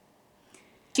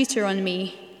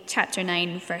Deuteronomy chapter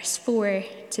 9, verse 4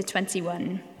 to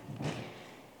 21,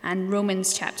 and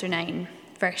Romans chapter 9,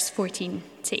 verse 14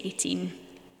 to 18.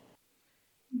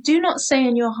 Do not say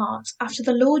in your heart, after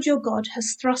the Lord your God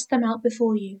has thrust them out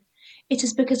before you, it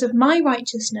is because of my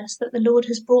righteousness that the Lord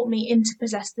has brought me in to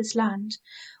possess this land,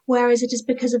 whereas it is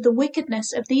because of the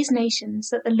wickedness of these nations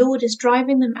that the Lord is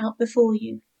driving them out before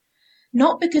you.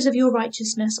 Not because of your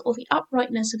righteousness or the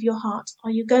uprightness of your heart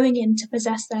are you going in to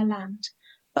possess their land,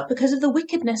 but because of the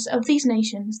wickedness of these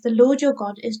nations the Lord your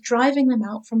God is driving them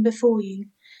out from before you,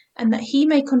 and that he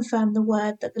may confirm the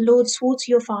word that the Lord swore to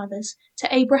your fathers,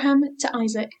 to Abraham, to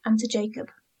Isaac, and to Jacob.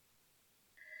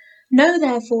 Know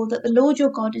therefore that the Lord your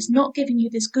God is not giving you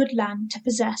this good land to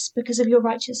possess because of your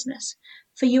righteousness,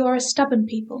 for you are a stubborn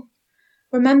people.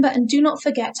 Remember and do not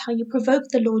forget how you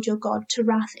provoked the Lord your God to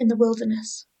wrath in the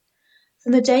wilderness.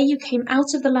 From the day you came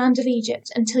out of the land of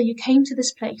Egypt until you came to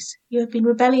this place, you have been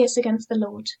rebellious against the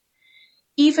Lord.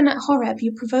 Even at Horeb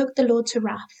you provoked the Lord to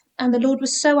wrath, and the Lord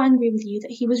was so angry with you that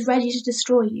he was ready to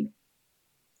destroy you.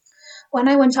 When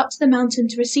I went up to the mountain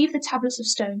to receive the tablets of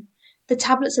stone, the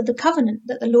tablets of the covenant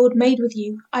that the Lord made with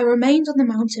you, I remained on the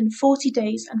mountain 40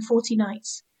 days and 40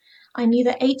 nights. I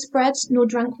neither ate bread nor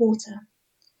drank water.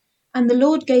 And the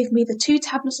Lord gave me the 2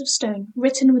 tablets of stone,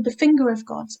 written with the finger of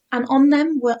God, and on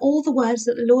them were all the words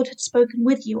that the Lord had spoken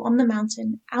with you on the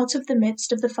mountain, out of the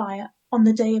midst of the fire, on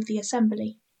the day of the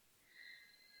assembly.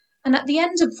 And at the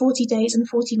end of 40 days and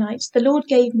 40 nights, the Lord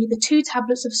gave me the 2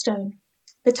 tablets of stone,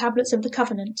 the tablets of the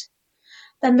covenant.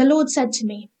 Then the Lord said to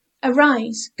me,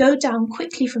 Arise, go down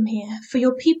quickly from here, for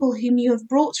your people whom you have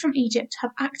brought from Egypt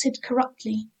have acted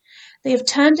corruptly. They have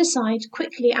turned aside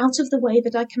quickly out of the way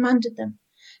that I commanded them.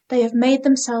 They have made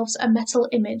themselves a metal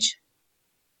image.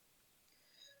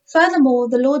 Furthermore,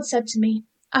 the Lord said to me,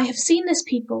 I have seen this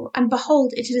people, and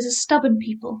behold, it is a stubborn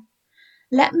people.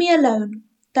 Let me alone,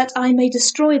 that I may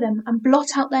destroy them and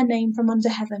blot out their name from under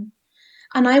heaven.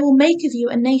 And I will make of you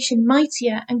a nation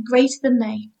mightier and greater than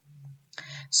they.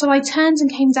 So I turned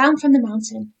and came down from the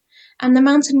mountain, and the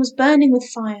mountain was burning with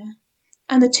fire,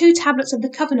 and the 2 tablets of the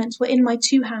covenant were in my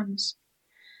 2 hands.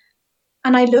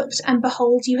 And I looked, and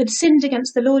behold, you had sinned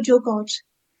against the Lord your God.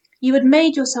 You had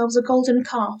made yourselves a golden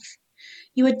calf.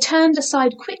 You had turned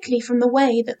aside quickly from the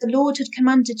way that the Lord had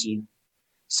commanded you.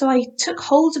 So I took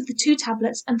hold of the 2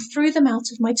 tablets and threw them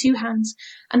out of my 2 hands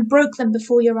and broke them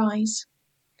before your eyes.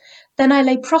 Then I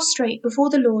lay prostrate before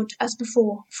the Lord as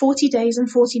before, 40 days and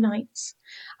 40 nights.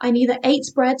 I neither ate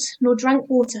bread nor drank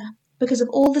water because of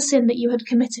all the sin that you had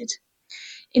committed,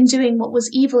 in doing what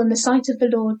was evil in the sight of the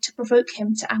Lord to provoke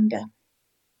him to anger.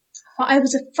 For I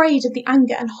was afraid of the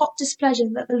anger and hot displeasure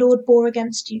that the Lord bore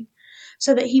against you,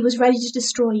 so that he was ready to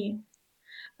destroy you.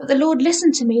 But the Lord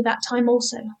listened to me that time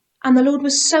also, and the Lord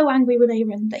was so angry with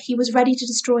Aaron that he was ready to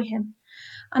destroy him.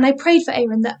 And I prayed for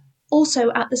Aaron that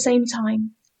also at the same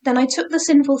time. Then I took the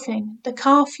sinful thing, the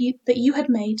calf that you had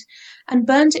made, and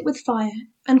burnt it with fire,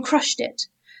 and crushed it,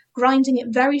 grinding it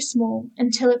very small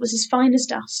until it was as fine as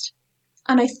dust.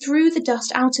 And I threw the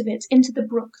dust out of it into the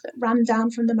brook that ran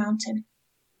down from the mountain.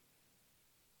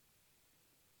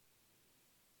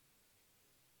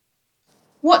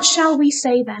 What shall we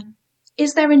say then?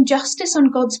 Is there injustice on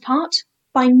God's part?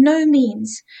 By no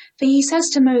means, for he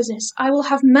says to Moses, I will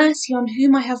have mercy on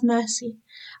whom I have mercy,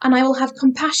 and I will have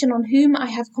compassion on whom I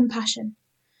have compassion.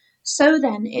 So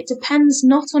then, it depends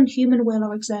not on human will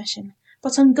or exertion,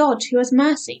 but on God who has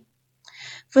mercy.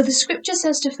 For the scripture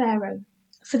says to Pharaoh,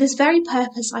 For this very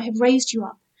purpose I have raised you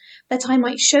up, that I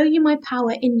might show you my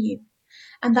power in you,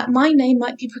 and that my name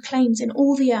might be proclaimed in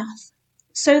all the earth.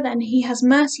 So then he has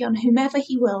mercy on whomever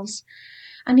he wills,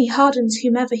 and he hardens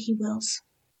whomever he wills.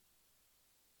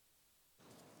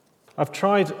 I've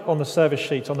tried on the service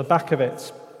sheet, on the back of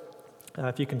it,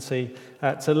 if you can see,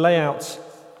 to lay out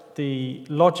the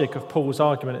logic of Paul's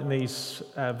argument in these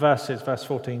verses, verse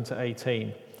 14 to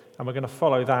 18. And we're going to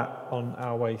follow that on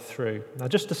our way through. Now,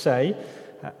 just to say,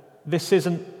 this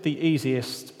isn't the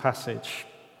easiest passage.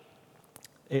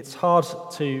 It's hard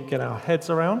to get our heads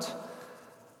around,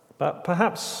 but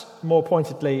perhaps more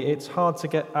pointedly, it's hard to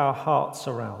get our hearts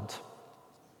around.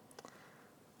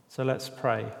 So let's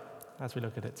pray as we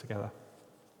look at it together.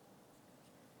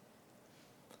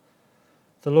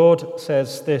 The Lord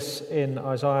says this in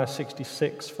Isaiah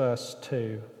 66, verse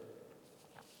 2.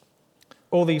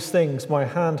 All these things my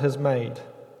hand has made,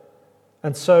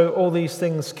 and so all these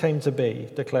things came to be,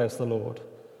 declares the Lord.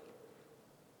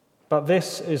 But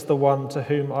this is the one to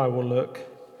whom I will look,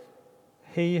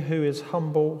 he who is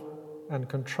humble and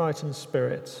contrite in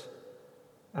spirit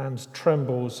and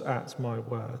trembles at my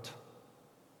word.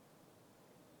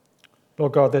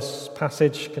 Lord God, this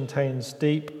passage contains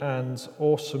deep and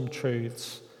awesome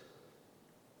truths.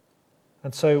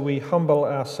 And so we humble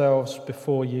ourselves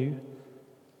before you,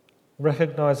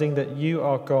 recognizing that you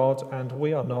are God and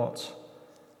we are not,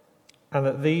 and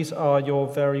that these are your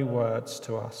very words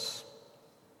to us.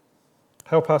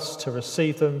 Help us to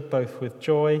receive them both with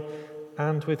joy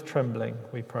and with trembling,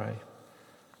 we pray.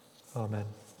 Amen.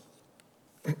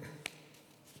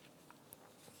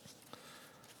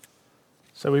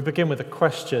 So we begin with a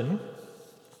question,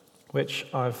 which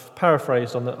I've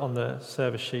paraphrased on the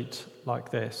service sheet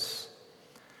like this.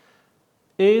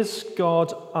 Is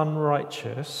God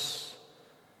unrighteous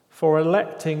for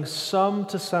electing some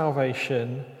to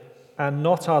salvation and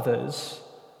not others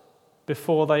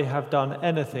before they have done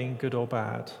anything good or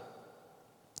bad?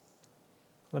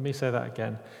 Let me say that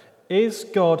again. Is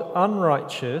God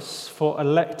unrighteous for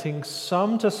electing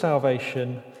some to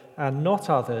salvation and not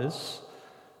others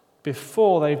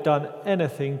before they've done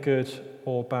anything good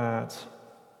or bad?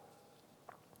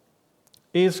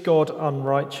 Is God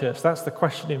unrighteous? That's the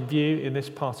question in view in this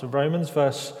part of Romans,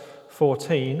 verse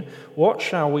 14. What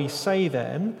shall we say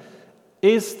then?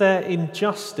 Is there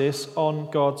injustice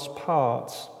on God's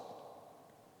part?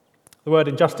 The word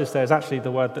injustice there is actually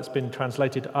the word that's been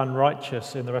translated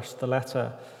unrighteous in the rest of the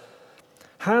letter.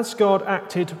 Has God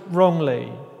acted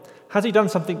wrongly? Has he done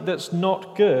something that's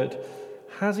not good?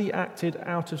 Has he acted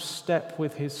out of step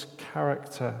with his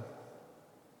character?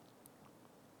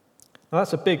 Now,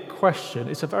 that's a big question.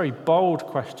 It's a very bold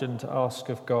question to ask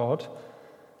of God.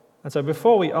 And so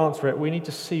before we answer it, we need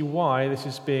to see why this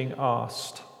is being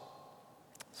asked.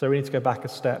 So we need to go back a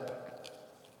step.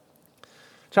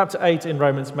 Chapter 8 in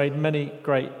Romans made many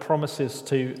great promises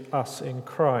to us in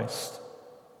Christ.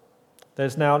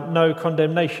 There's now no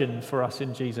condemnation for us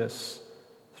in Jesus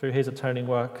through his atoning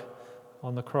work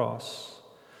on the cross.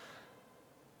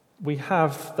 We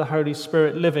have the Holy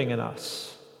Spirit living in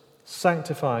us,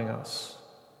 sanctifying us.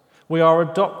 We are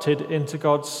adopted into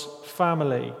God's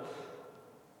family.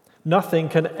 Nothing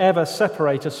can ever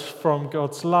separate us from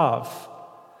God's love.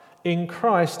 In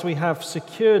Christ, we have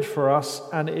secured for us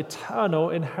an eternal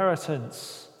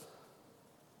inheritance.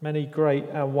 Many great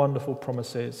and wonderful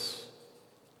promises.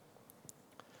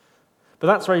 But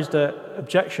that's raised an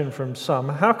objection from some.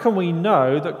 How can we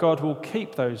know that God will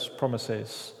keep those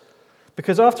promises?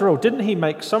 Because after all, didn't he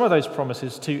make some of those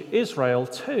promises to Israel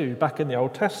too, back in the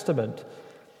Old Testament?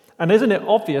 And isn't it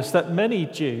obvious that many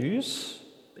Jews,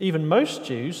 even most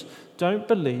Jews, don't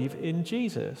believe in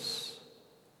Jesus?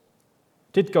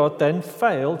 Did God then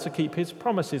fail to keep his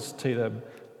promises to them?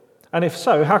 And if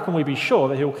so, how can we be sure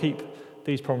that he'll keep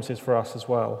these promises for us as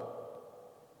well?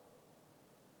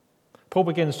 Paul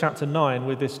begins chapter 9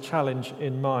 with this challenge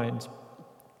in mind.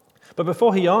 But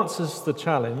before he answers the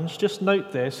challenge, just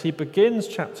note this, he begins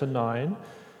chapter 9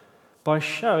 by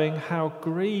showing how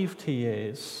grieved he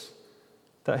is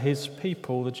that his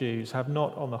people, the Jews, have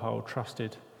not on the whole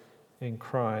trusted in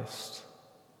Christ.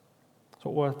 That's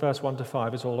what verse 1 to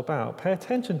 5 is all about. Pay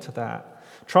attention to that.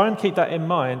 Try and keep that in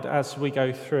mind as we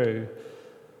go through.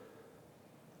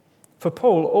 For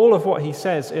Paul, all of what he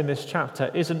says in this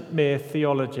chapter isn't mere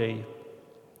theology.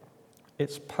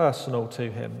 It's personal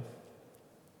to him.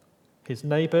 His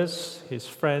neighbours, his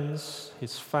friends,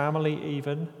 his family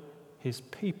even, his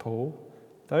people,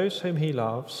 those whom he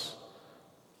loves,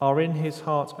 are in his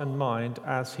heart and mind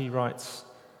as he writes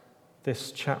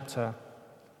this chapter.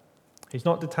 He's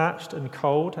not detached and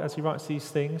cold as he writes these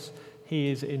things.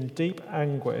 He is in deep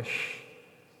anguish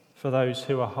for those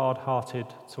who are hard-hearted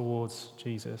towards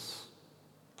Jesus,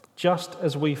 just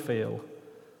as we feel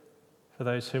for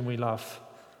those whom we love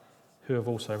who have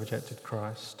also rejected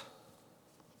Christ.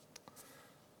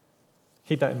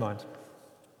 Keep that in mind.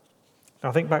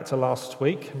 Now think back to last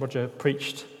week. Roger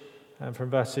preached from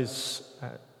verses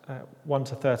 1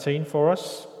 to 13 for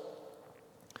us.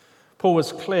 Paul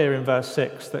was clear in verse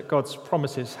 6 that God's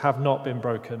promises have not been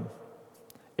broken.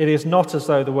 It is not as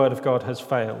though the word of God has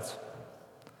failed.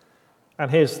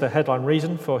 And here's the headline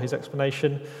reason for his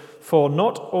explanation. For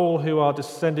not all who are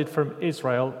descended from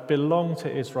Israel belong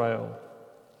to Israel.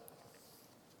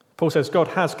 Paul says God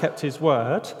has kept his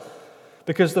word,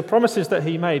 because the promises that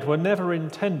he made were never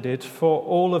intended for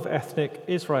all of ethnic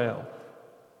Israel,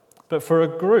 but for a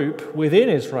group within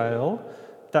Israel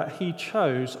that he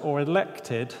chose or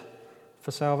elected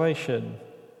for salvation.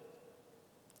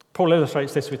 Paul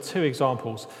illustrates this with two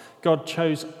examples. God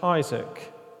chose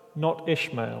Isaac, not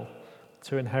Ishmael,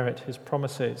 to inherit his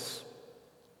promises.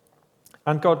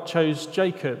 And God chose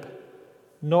Jacob,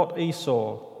 not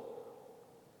Esau.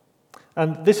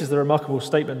 And this is the remarkable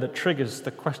statement that triggers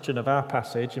the question of our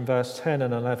passage in verse 10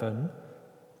 and 11.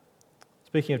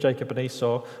 Speaking of Jacob and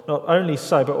Esau, not only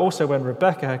so, but also when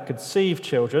Rebekah had conceived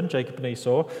children, Jacob and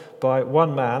Esau, by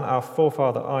one man, our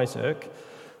forefather Isaac,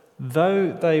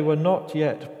 though they were not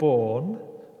yet born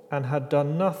and had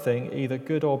done nothing, either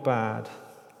good or bad,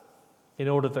 in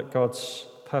order that God's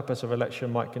purpose of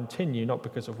election might continue, not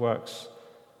because of works,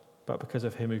 but because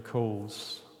of him who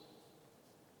calls.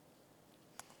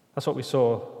 That's what we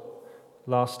saw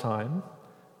last time.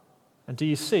 And do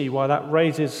you see why that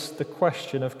raises the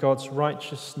question of God's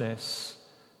righteousness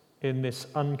in this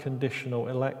unconditional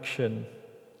election?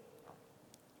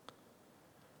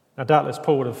 Now, doubtless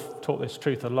Paul would have taught this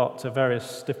truth a lot to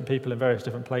various different people in various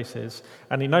different places,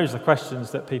 and he knows the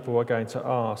questions that people are going to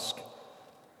ask.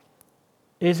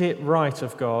 Is it right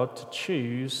of God to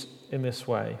choose in this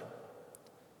way?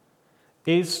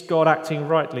 Is God acting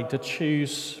rightly to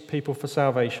choose people for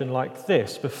salvation like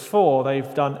this before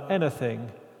they've done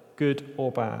anything, good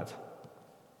or bad?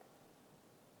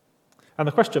 And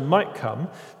the question might come,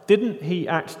 didn't he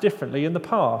act differently in the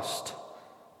past,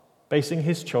 basing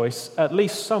his choice at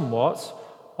least somewhat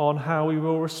on how we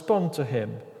will respond to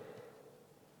him?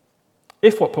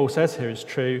 If what Paul says here is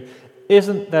true,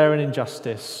 isn't there an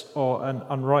injustice or an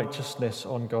unrighteousness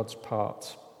on God's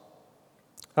part?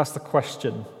 That's the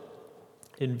question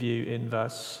in view in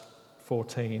verse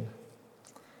 14.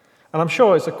 And I'm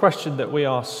sure it's a question that we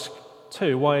ask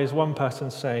too. Why is one person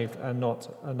saved and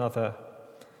not another?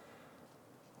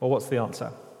 Well, what's the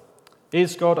answer?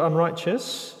 Is God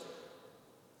unrighteous?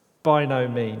 By no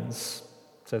means,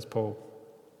 says Paul.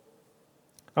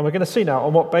 And we're going to see now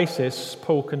on what basis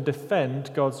Paul can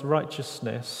defend God's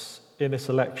righteousness in this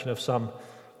election of some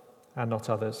and not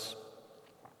others.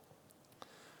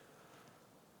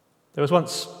 There was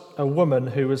once a woman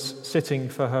who was sitting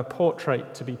for her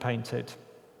portrait to be painted.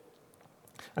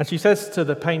 And she says to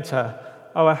the painter,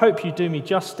 "Oh, I hope you do me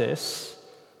justice."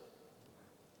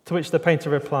 To which the painter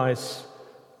replies,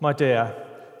 "My dear,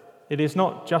 it is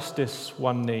not justice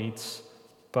one needs,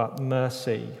 but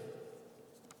mercy."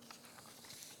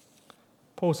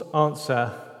 Paul's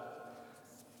answer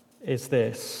is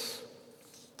this: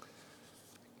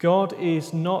 God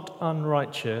is not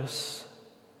unrighteous,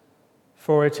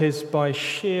 for it is by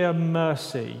sheer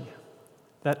mercy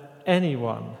that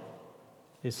anyone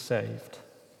is saved.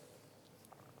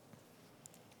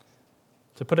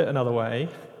 To put it another way,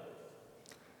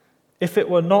 if it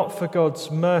were not for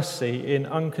God's mercy in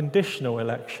unconditional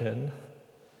election,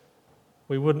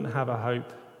 we wouldn't have a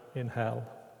hope in hell.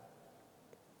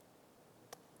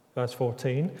 Verse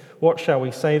 14, what shall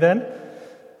we say then?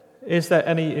 Is there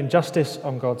any injustice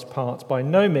on God's part? By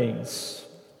no means.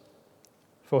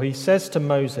 For he says to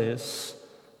Moses,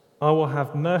 "I will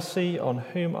have mercy on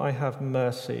whom I have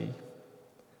mercy,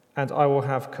 and I will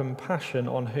have compassion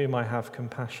on whom I have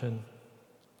compassion."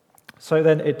 So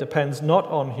then it depends not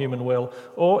on human will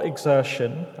or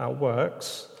exertion, our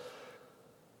works,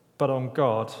 but on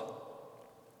God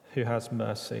who has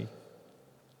mercy.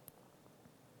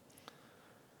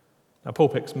 Now, Paul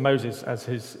picks Moses as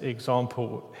his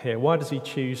example here. Why does he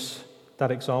choose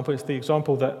that example? It's the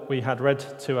example that we had read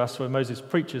to us when Moses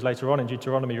preaches later on in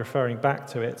Deuteronomy, referring back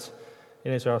to it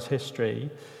in Israel's history.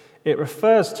 It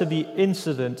refers to the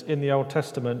incident in the Old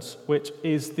Testament which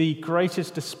is the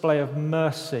greatest display of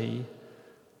mercy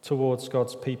towards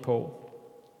God's people.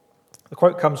 The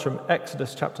quote comes from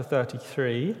Exodus chapter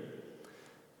 33.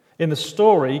 In the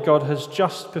story, God has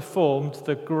just performed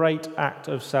the great act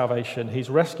of salvation. He's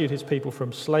rescued his people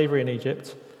from slavery in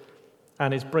Egypt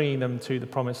and is bringing them to the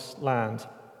promised land.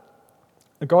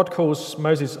 God calls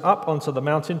Moses up onto the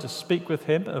mountain to speak with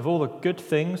him of all the good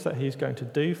things that he's going to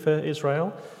do for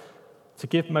Israel, to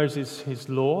give Moses his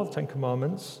law, the Ten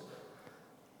Commandments.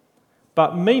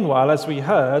 But meanwhile, as we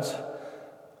heard,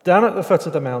 down at the foot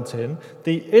of the mountain,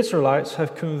 the Israelites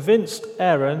have convinced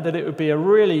Aaron that it would be a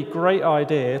really great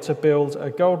idea to build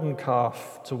a golden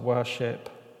calf to worship.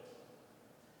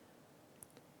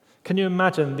 Can you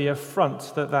imagine the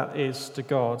affront that is to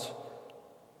God?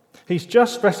 He's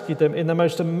just rescued them in the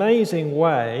most amazing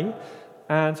way,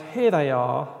 and here they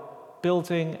are,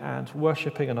 building and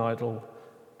worshipping an idol,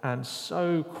 and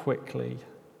so quickly.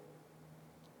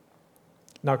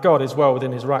 Now, God is well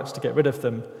within his rights to get rid of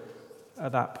them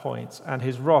at that point, and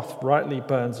his wrath rightly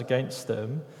burns against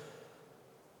them,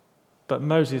 but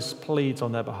Moses pleads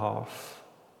on their behalf,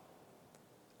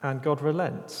 and God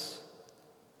relents.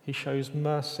 He shows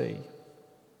mercy.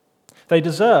 They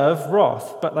deserve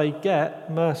wrath, but they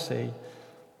get mercy.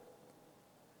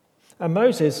 And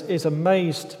Moses is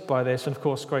amazed by this and, of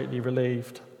course, greatly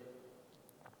relieved.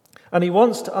 And he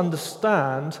wants to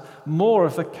understand more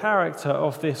of the character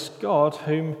of this God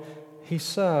whom he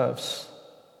serves.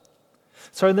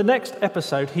 So in the next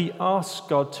episode, he asks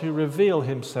God to reveal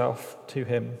himself to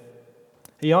him.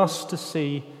 He asks to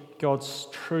see God's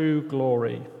true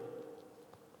glory.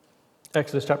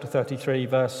 Exodus chapter 33,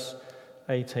 verse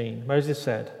 18. Moses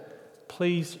said,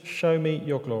 "Please show me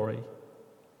your glory."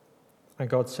 And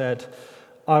God said,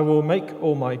 "I will make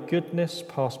all my goodness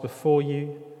pass before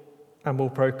you and will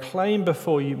proclaim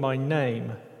before you my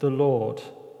name, the Lord.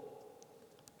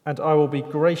 And I will be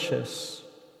gracious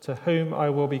to whom I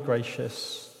will be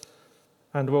gracious,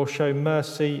 and will show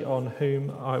mercy on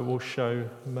whom I will show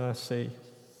mercy."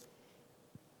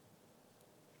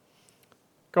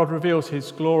 God reveals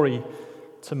his glory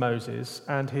to Moses,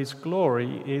 and his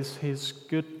glory is his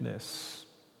goodness,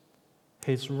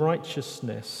 his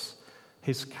righteousness,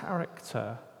 his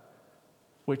character,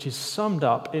 which is summed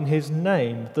up in his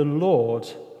name, the Lord,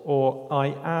 or I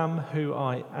am who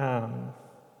I am.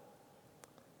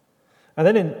 And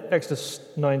then in Exodus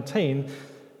 19,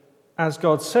 as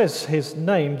God says his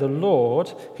name, the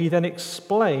Lord, he then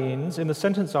explains in the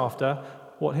sentence after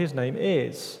what his name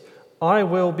is. I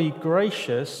will be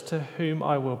gracious to whom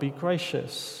I will be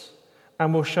gracious,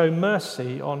 and will show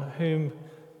mercy on whom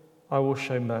I will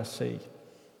show mercy.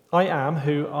 I am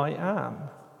who I am.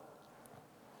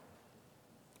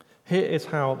 Here is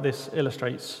how this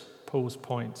illustrates Paul's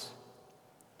point.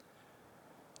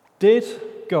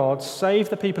 Did God save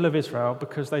the people of Israel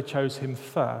because they chose him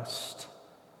first?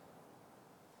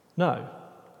 No.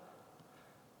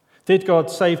 Did God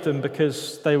save them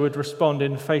because they would respond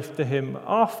in faith to him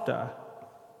after?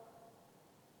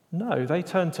 No, they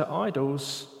turned to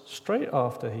idols straight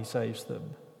after he saves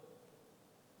them.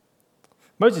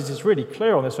 Moses is really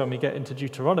clear on this when we get into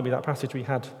Deuteronomy, that passage we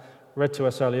had read to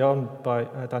us early on by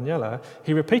Daniela.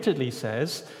 He repeatedly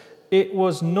says, "It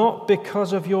was not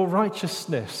because of your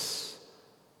righteousness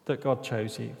that God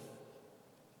chose you.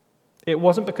 It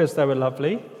wasn't because they were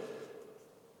lovely.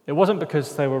 It wasn't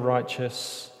because they were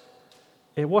righteous.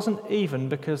 It wasn't even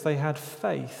because they had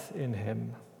faith in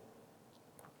him."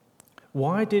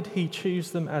 Why did he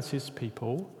choose them as his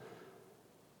people?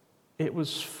 It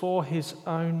was for his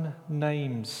own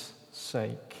name's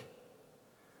sake,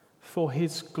 for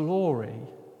his glory.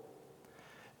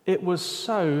 It was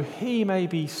so he may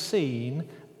be seen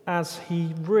as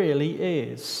he really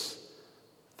is,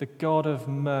 the God of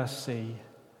mercy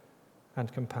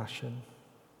and compassion.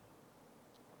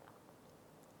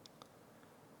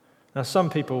 Now, some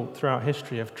people throughout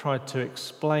history have tried to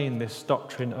explain this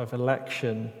doctrine of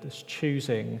election, this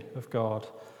choosing of God,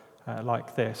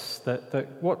 like this,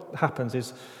 that what happens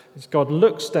is God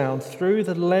looks down through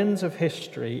the lens of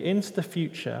history into the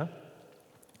future,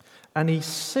 and he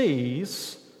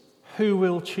sees who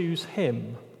will choose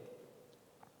him.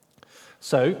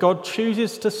 So God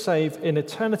chooses to save in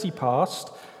eternity past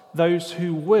those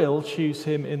who will choose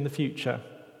him in the future.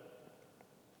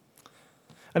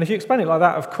 And if you explain it like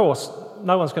that, of course,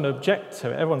 no one's going to object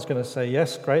to it. Everyone's going to say,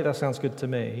 yes, great, that sounds good to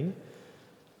me.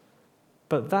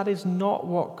 But that is not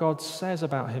what God says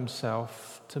about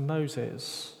himself to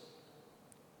Moses.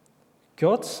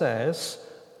 God says,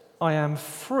 I am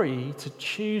free to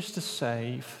choose to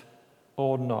save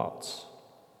or not.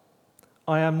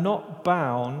 I am not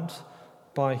bound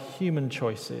by human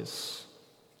choices.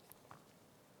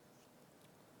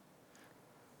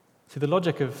 See, the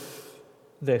logic of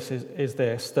this is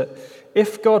this, that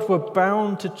if God were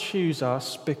bound to choose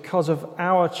us because of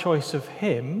our choice of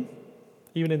him,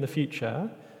 even in the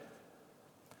future,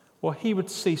 well, he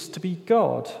would cease to be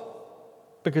God,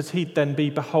 because he'd then be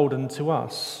beholden to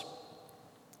us.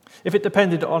 If it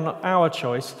depended on our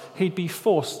choice, he'd be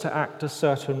forced to act a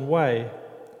certain way.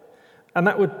 And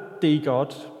that would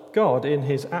de-God God in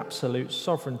his absolute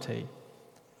sovereignty.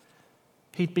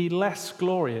 He'd be less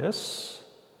glorious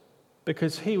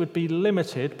because he would be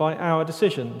limited by our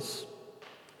decisions.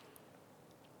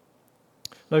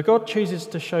 No, God chooses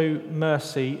to show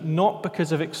mercy not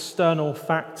because of external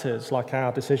factors like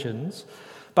our decisions,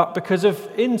 but because of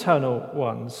internal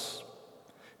ones.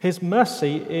 His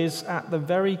mercy is at the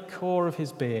very core of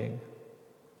his being.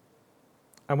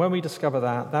 And when we discover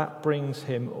that, that brings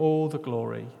him all the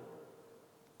glory.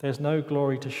 There's no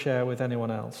glory to share with anyone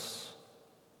else.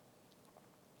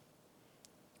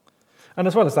 And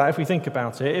as well as that, if we think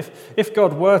about it, if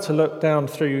God were to look down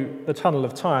through the tunnel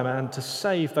of time and to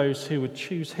save those who would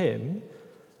choose him,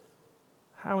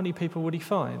 how many people would he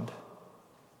find?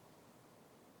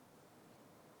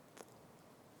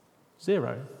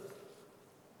 0.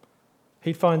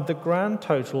 He'd find the grand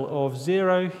total of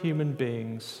 0 human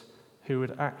beings who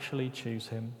would actually choose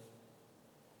him.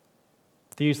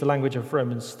 To use the language of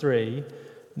Romans 3,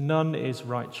 none is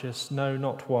righteous, no,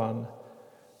 not one.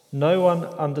 No one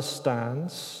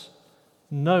understands,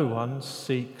 no one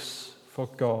seeks for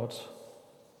God.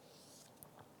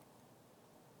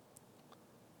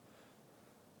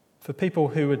 For people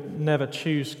who would never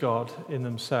choose God in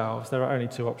themselves, there are only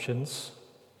two options.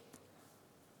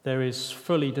 There is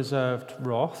fully deserved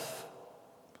wrath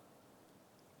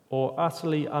or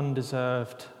utterly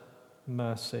undeserved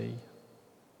mercy.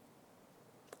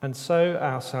 And so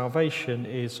our salvation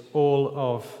is all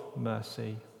of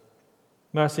mercy.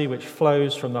 Mercy which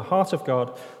flows from the heart of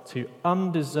God to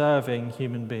undeserving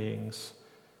human beings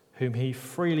whom he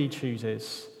freely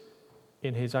chooses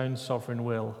in his own sovereign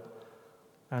will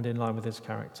and in line with his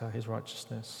character, his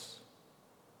righteousness.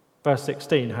 Verse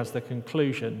 16 has the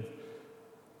conclusion.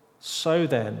 So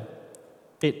then,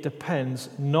 it depends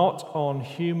not on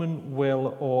human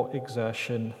will or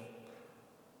exertion,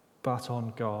 but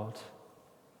on God,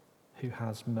 who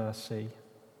has mercy.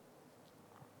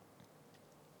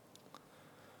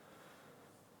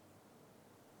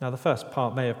 Now, the first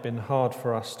part may have been hard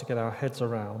for us to get our heads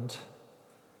around.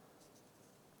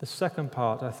 The second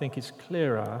part, I think, is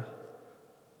clearer,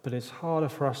 but it's harder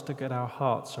for us to get our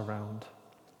hearts around.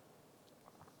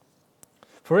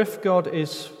 For if God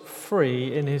is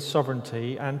free in his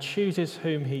sovereignty and chooses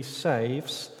whom he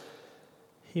saves,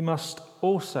 he must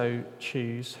also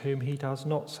choose whom he does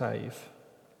not save.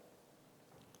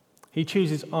 He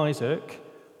chooses Isaac,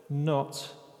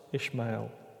 not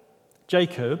Ishmael.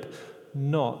 Jacob,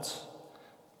 not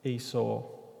Esau.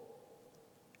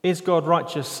 Is God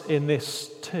righteous in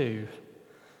this too?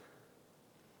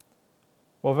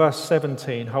 Well, verse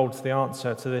 17 holds the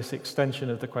answer to this extension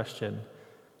of the question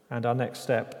and our next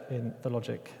step in the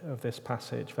logic of this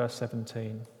passage. Verse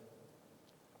 17.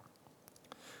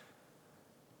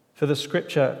 For the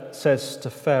scripture says to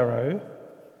Pharaoh,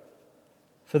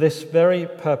 "For this very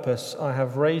purpose I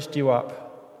have raised you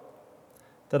up,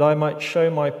 that I might show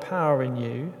my power in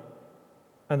you,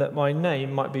 and that my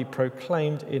name might be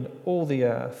proclaimed in all the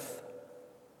earth.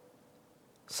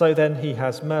 So then he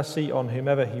has mercy on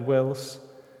whomever he wills,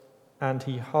 and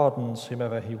he hardens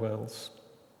whomever he wills."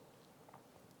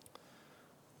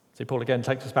 So Paul again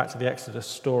takes us back to the Exodus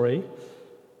story,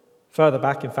 further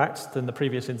back, in fact, than the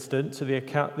previous incident, to the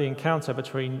encounter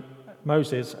between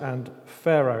Moses and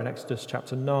Pharaoh in Exodus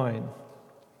chapter 9. I'm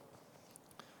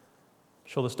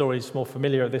sure the story is more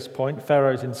familiar at this point.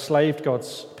 Pharaoh's enslaved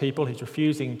God's people. He's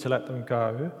refusing to let them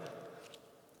go.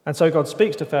 And so God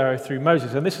speaks to Pharaoh through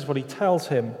Moses, and this is what he tells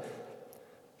him: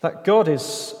 that God is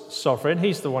sovereign,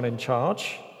 he's the one in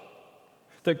charge,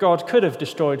 that God could have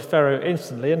destroyed Pharaoh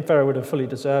instantly, and Pharaoh would have fully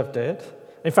deserved it.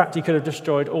 In fact, he could have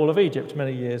destroyed all of Egypt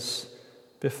many years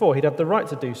before. He'd have the right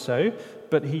to do so,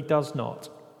 but he does not.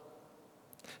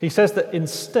 He says that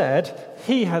instead,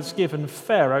 he has given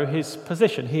Pharaoh his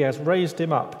position. He has raised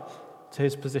him up to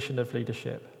his position of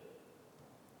leadership.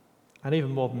 And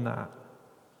even more than that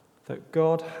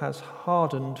God has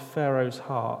hardened Pharaoh's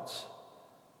heart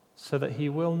so that he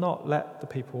will not let the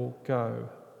people go.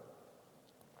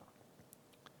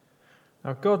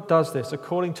 Now, God does this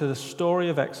according to the story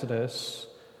of Exodus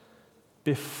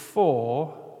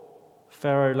before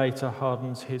Pharaoh later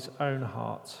hardens his own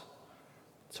heart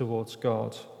towards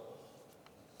God.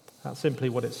 That's simply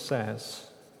what it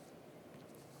says.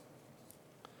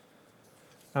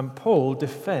 And Paul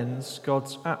defends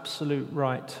God's absolute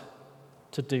right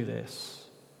to do this.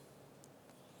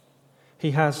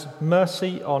 He has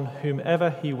mercy on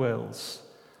whomever he wills,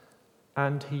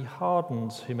 and he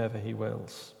hardens whomever he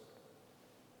wills.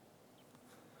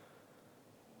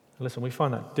 Listen, we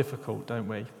find that difficult, don't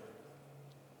we?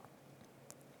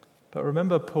 But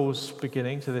remember Paul's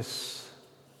beginning to this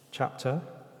chapter,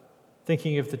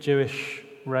 thinking of the Jewish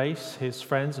race, his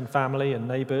friends and family and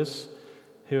neighbours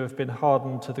who have been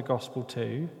hardened to the gospel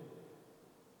too.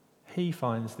 He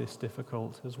finds this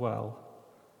difficult as well.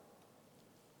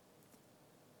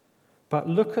 But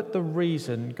look at the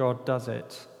reason God does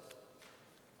it.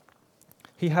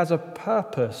 He has a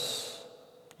purpose.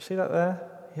 You see that there?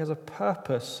 He has a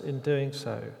purpose in doing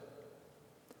so.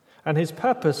 And his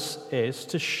purpose is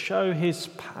to show his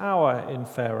power in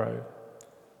Pharaoh,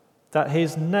 that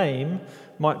his name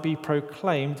might be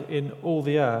proclaimed in all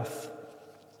the earth.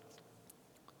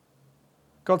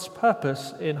 God's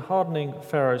purpose in hardening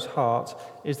Pharaoh's heart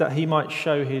is that he might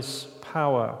show his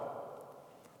power.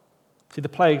 See, the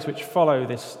plagues which follow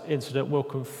this incident will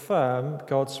confirm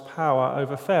God's power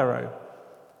over Pharaoh.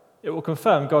 It will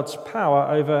confirm God's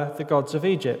power over the gods of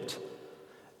Egypt.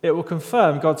 It will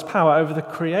confirm God's power over the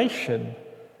creation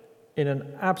in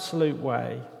an absolute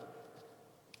way.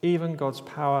 Even God's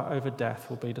power over death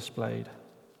will be displayed.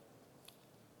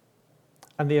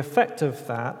 And the effect of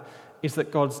that is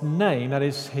that God's name, that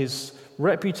is his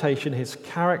reputation, his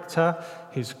character,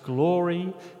 his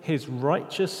glory, his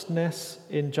righteousness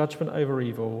in judgment over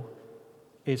evil,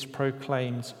 is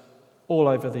proclaimed all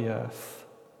over the earth.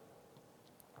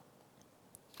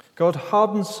 God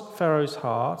hardens Pharaoh's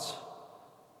heart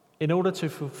in order to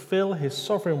fulfill his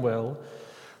sovereign will,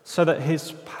 so that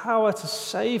his power to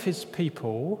save his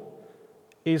people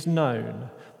is known,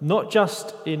 not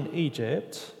just in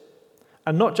Egypt,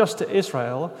 and not just to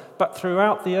Israel, but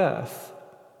throughout the earth.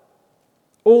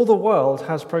 All the world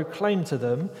has proclaimed to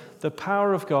them the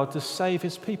power of God to save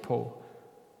his people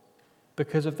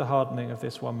because of the hardening of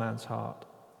this one man's heart.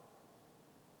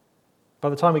 By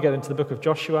the time we get into the book of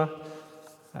Joshua,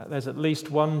 there's at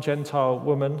least one Gentile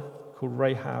woman called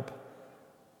Rahab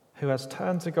who has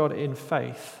turned to God in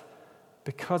faith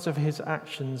because of his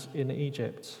actions in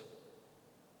Egypt.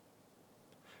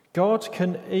 God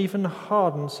can even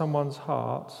harden someone's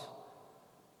heart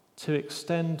to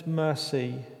extend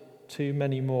mercy to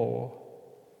many more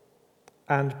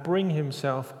and bring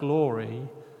himself glory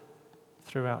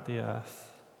throughout the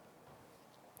earth.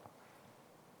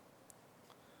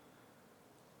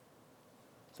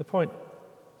 The point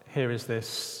here is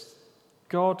this: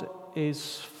 God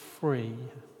is free.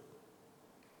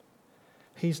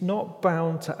 He's not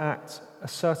bound to act a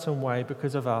certain way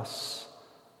because of us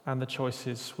and the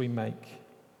choices we make.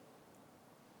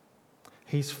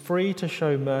 He's free to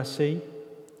show mercy,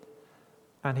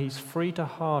 and he's free to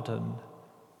harden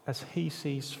as he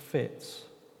sees fit.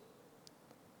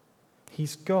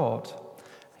 He's God.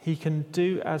 He can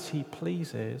do as he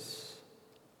pleases,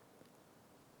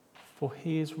 for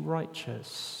he is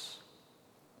righteous.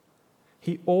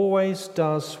 He always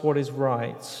does what is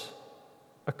right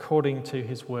according to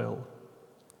his will.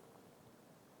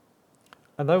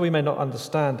 And though we may not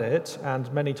understand it,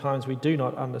 and many times we do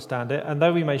not understand it, and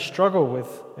though we may struggle with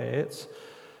it,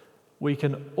 we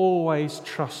can always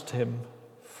trust him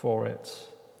for it.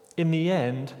 In the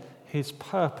end, his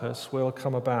purpose will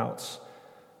come about,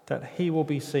 that he will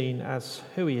be seen as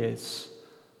who he is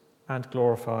and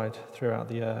glorified throughout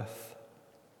the earth.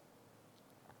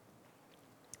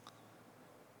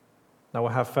 Now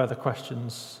we'll have further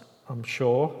questions, I'm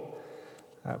sure.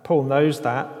 Paul knows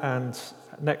that, and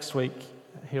next week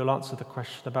he'll answer the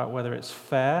question about whether it's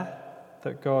fair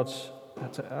that God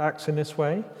acts in this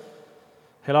way.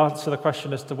 He'll answer the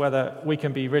question as to whether we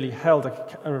can be really held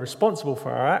responsible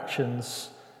for our actions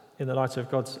in the light of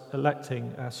God's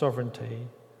electing sovereignty.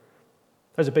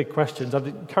 Those are big questions. I'd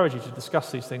encourage you to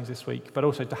discuss these things this week, but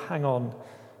also to hang on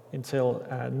until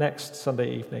next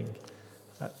Sunday evening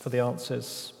for the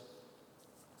answers.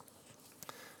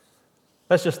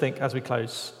 Let's just think as we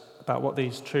close about what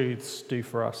these truths do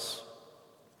for us.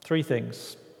 3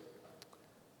 things.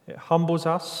 It humbles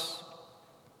us,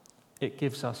 it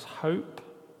gives us hope,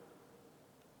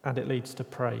 and it leads to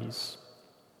praise.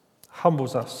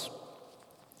 Humbles us.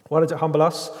 Why does it humble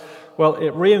us? Well,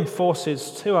 it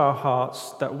reinforces to our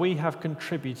hearts that we have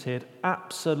contributed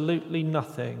absolutely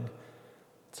nothing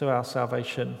to our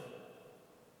salvation.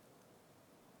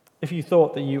 If you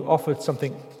thought that you offered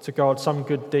something to God, some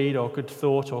good deed or good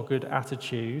thought or good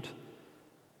attitude,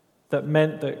 that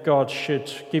meant that God should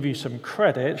give you some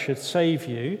credit, should save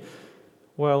you,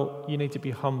 well, you need to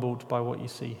be humbled by what you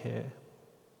see here.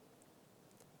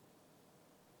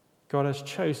 God has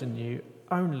chosen you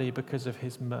only because of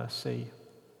his mercy.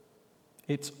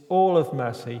 It's all of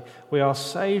mercy. We are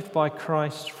saved by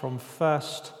Christ from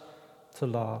first to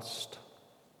last.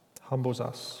 Humbles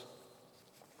us.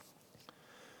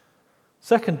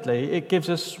 Secondly, it gives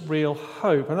us real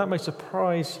hope, and that may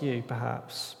surprise you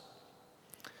perhaps.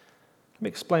 Let me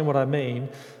explain what I mean.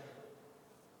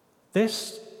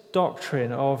 This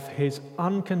doctrine of his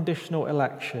unconditional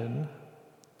election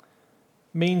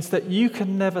means that you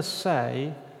can never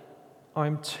say,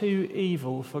 I'm too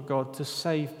evil for God to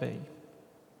save me,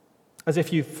 as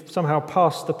if you've somehow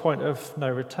passed the point of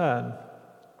no return.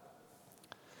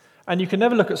 And you can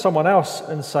never look at someone else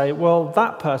and say, well,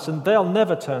 that person, they'll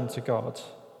never turn to God.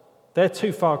 They're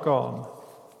too far gone.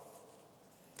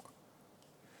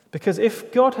 Because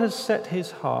if God has set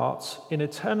his heart in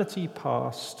eternity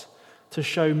past to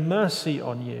show mercy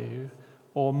on you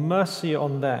or mercy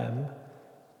on them,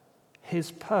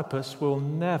 his purpose will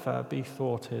never be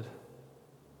thwarted.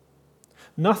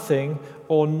 Nothing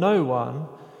or no one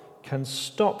can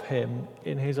stop him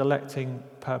in his electing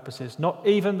purposes, not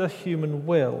even the human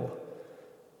will.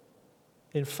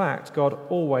 In fact, God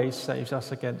always saves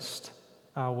us against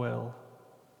our will.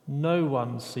 No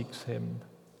one seeks him.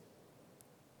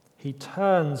 He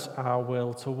turns our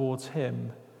will towards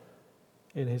him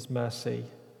in his mercy.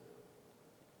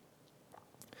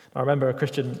 I remember a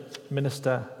Christian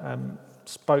minister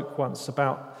spoke once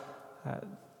about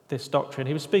this doctrine.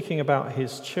 He was speaking about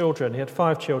his children. He had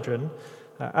 5 children,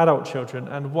 adult children,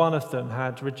 and one of them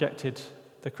had rejected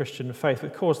the Christian faith.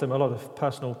 It caused them a lot of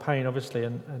personal pain, obviously,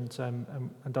 and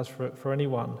does for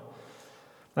anyone.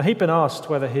 Now, he'd been asked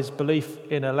whether his belief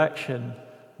in election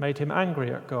made him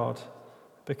angry at God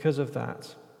because of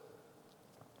that.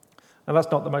 Now,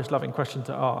 that's not the most loving question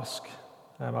to ask.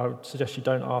 I would suggest you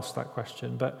don't ask that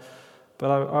question, but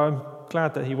I'm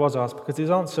glad that he was asked, because his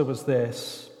answer was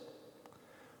this: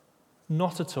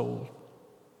 not at all.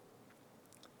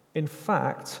 In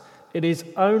fact, it is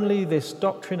only this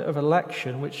doctrine of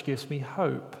election which gives me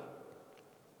hope.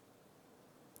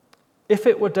 If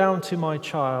it were down to my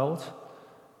child,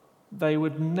 they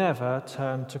would never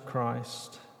turn to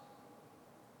Christ.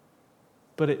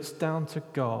 But it's down to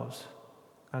God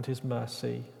and his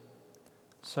mercy,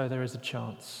 so there is a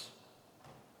chance.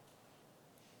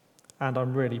 And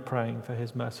I'm really praying for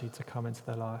his mercy to come into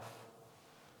their life.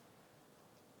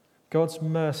 God's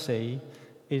mercy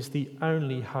is the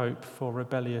only hope for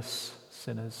rebellious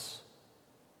sinners.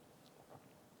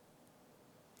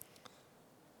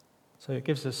 So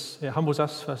it humbles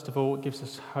us, first of all. It gives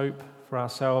us hope for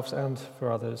ourselves and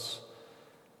for others.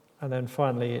 And then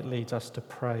finally, it leads us to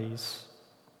praise.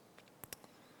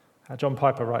 John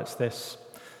Piper writes this: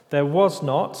 "There was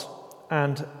not,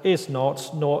 and is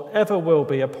not, nor ever will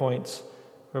be a point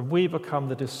when we become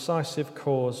the decisive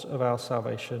cause of our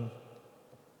salvation.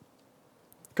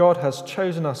 God has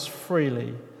chosen us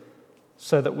freely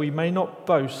so that we may not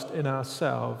boast in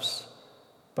ourselves,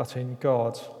 but in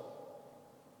God."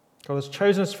 God has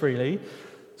chosen us freely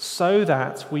so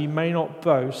that we may not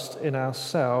boast in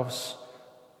ourselves,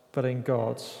 but in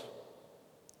God.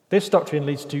 This doctrine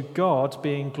leads to God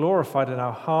being glorified in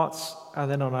our hearts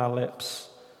and then on our lips.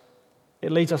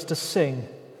 It leads us to sing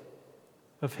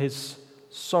of his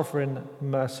sovereign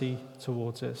mercy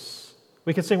towards us.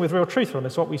 We can sing with real truth on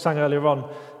this, what we sang earlier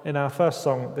on in our first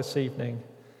song this evening.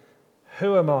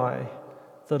 Who am I,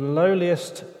 the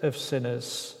lowliest of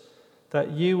sinners,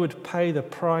 that you would pay the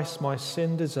price my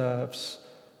sin deserves?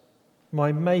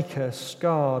 My Maker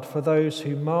scarred for those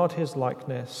who marred his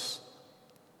likeness,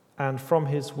 and from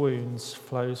his wounds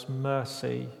flows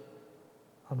mercy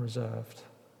unreserved.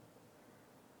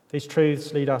 These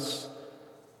truths lead us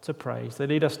to praise. They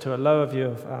lead us to a lower view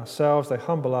of ourselves. They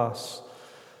humble us,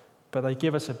 but they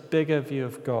give us a bigger view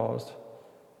of God.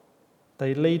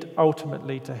 They lead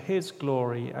ultimately to his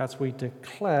glory as we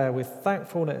declare with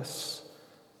thankfulness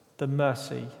the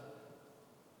mercy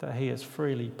that he has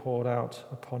freely poured out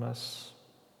upon us.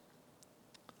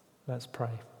 Let's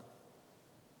pray.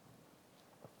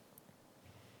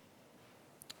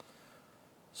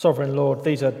 Sovereign Lord,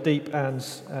 these are deep and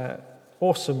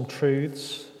awesome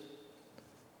truths.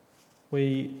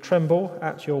 We tremble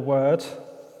at your word.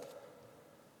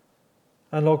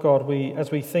 And Lord God,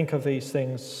 as we think of these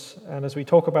things and as we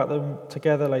talk about them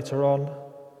together later on,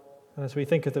 and as we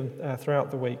think of them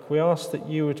throughout the week, we ask that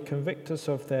you would convict us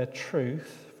of their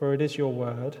truth, for it is your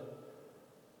word,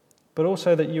 but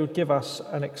also that you would give us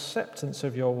an acceptance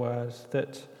of your word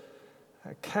that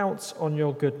counts on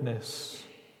your goodness,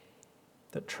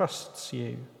 that trusts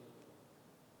you.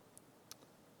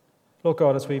 Lord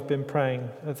God, as we've been praying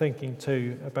and thinking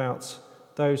too about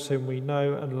those whom we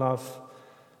know and love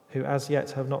who as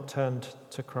yet have not turned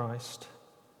to Christ,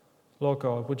 Lord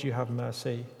God, would you have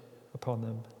mercy upon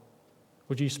them?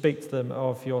 Would you speak to them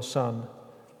of your Son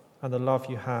and the love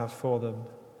you have for them?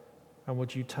 And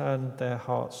would you turn their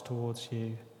hearts towards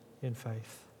you in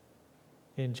faith?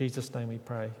 In Jesus' name we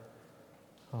pray.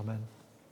 Amen.